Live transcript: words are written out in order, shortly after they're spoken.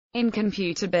In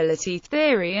computability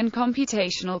theory and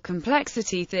computational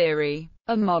complexity theory,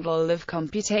 a model of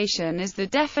computation is the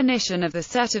definition of the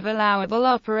set of allowable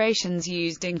operations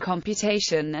used in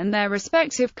computation and their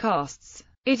respective costs.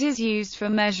 It is used for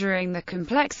measuring the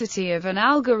complexity of an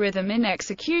algorithm in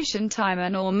execution time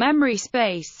and/or memory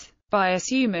space. By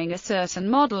assuming a certain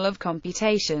model of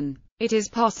computation, it is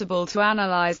possible to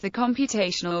analyze the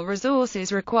computational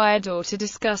resources required or to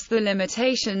discuss the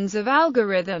limitations of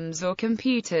algorithms or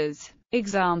computers.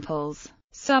 Examples.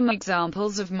 Some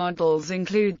examples of models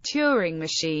include Turing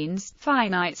machines,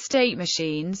 finite state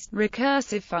machines,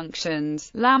 recursive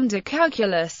functions, lambda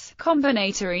calculus,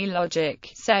 combinatory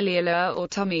logic, cellular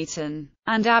automaton,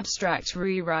 and abstract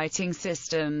rewriting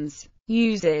systems.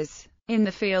 Uses. In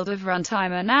the field of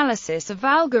runtime analysis of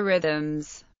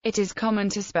algorithms, it is common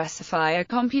to specify a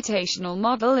computational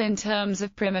model in terms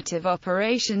of primitive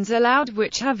operations allowed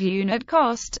which have unit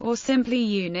cost, or simply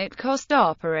unit cost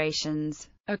operations.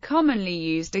 A commonly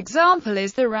used example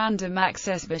is the random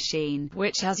access machine,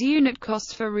 which has unit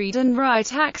cost for read and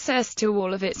write access to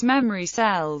all of its memory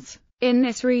cells. In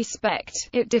this respect,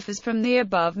 it differs from the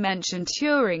above-mentioned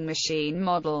Turing machine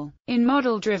model. In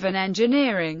model-driven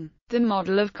engineering, the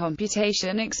model of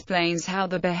computation explains how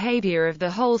the behavior of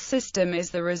the whole system is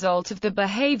the result of the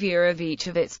behavior of each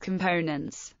of its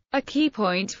components. A key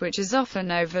point which is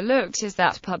often overlooked is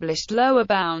that published lower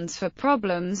bounds for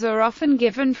problems are often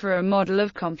given for a model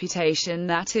of computation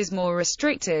that is more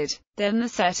restricted than the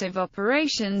set of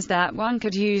operations that one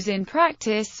could use in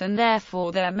practice, and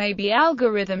therefore there may be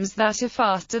algorithms that are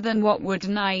faster than what would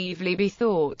naively be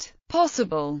thought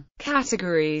possible.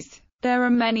 Categories. There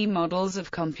are many models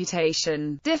of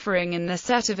computation, differing in the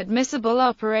set of admissible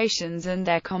operations and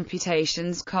their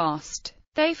computation's cost.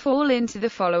 They fall into the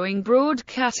following broad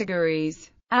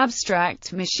categories: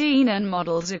 abstract machine and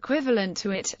models equivalent to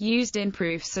it, used in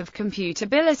proofs of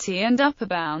computability and upper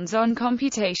bounds on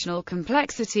computational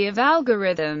complexity of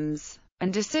algorithms,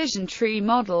 and decision tree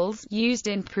models, used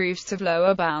in proofs of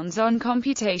lower bounds on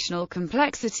computational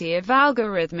complexity of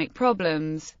algorithmic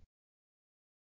problems.